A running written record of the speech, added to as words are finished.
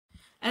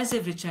As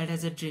every child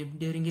has a dream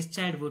during his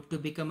childhood to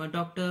become a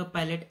doctor,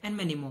 pilot, and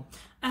many more.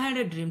 I had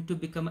a dream to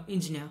become an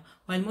engineer.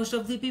 While most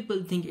of the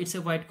people think it's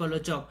a white collar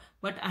job,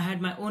 but I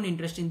had my own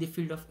interest in the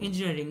field of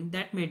engineering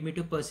that made me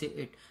to pursue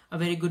it. A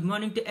very good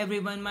morning to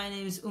everyone. My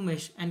name is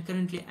Umesh, and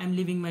currently I'm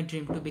living my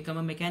dream to become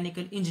a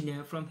mechanical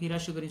engineer from Hira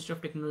Sugar Institute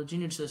of Technology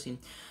in Idsosin.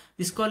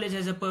 This college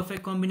has a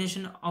perfect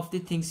combination of the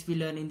things we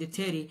learn in the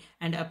theory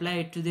and apply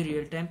it to the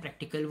real-time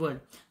practical world.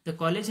 The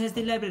college has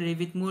the library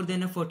with more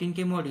than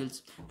 14k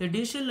modules. The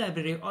digital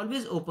library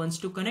always opens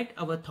to connect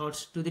our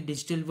thoughts to the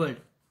digital world.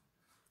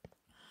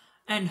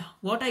 And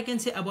what I can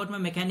say about my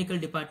mechanical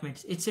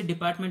departments, it's a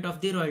department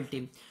of the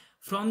royalty.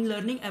 From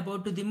learning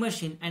about the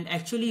machine and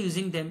actually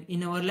using them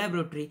in our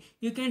laboratory,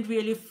 you can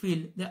really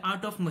feel the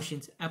art of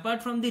machines.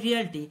 Apart from the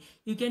reality,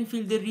 you can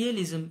feel the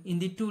realism in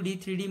the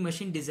 2D, 3D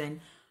machine design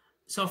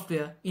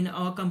software in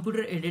our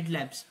computer-aided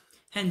labs.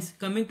 Hence,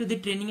 coming to the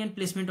training and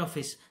placement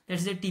office,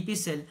 that's the TP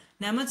cell,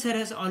 Namath sir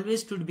has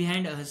always stood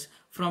behind us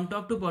from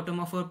top to bottom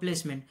of our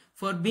placement.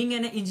 For being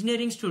an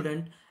engineering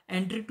student,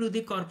 entry to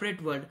the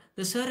corporate world,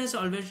 the sir has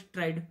always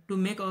tried to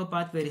make our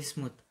path very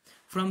smooth.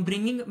 From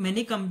bringing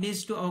many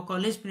companies to our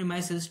college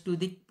premises to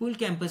the pool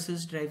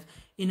campuses drive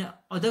in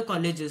other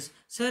colleges,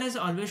 sir has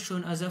always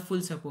shown us a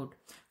full support.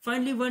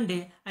 Finally, one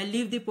day, I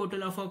leave the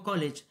portal of our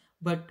college,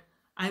 but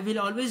I will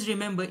always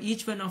remember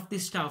each one of the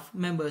staff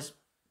members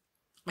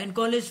and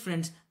college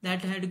friends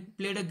that had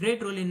played a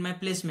great role in my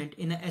placement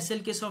in a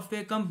SLK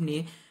software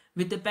company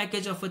with a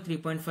package of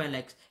 3.5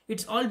 lakhs.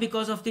 It's all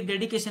because of the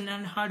dedication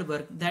and hard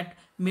work that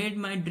made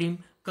my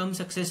dream come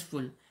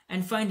successful.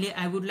 And finally,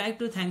 I would like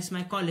to thank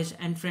my college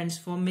and friends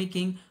for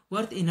making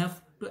worth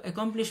enough to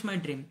accomplish my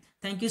dream.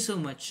 Thank you so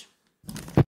much.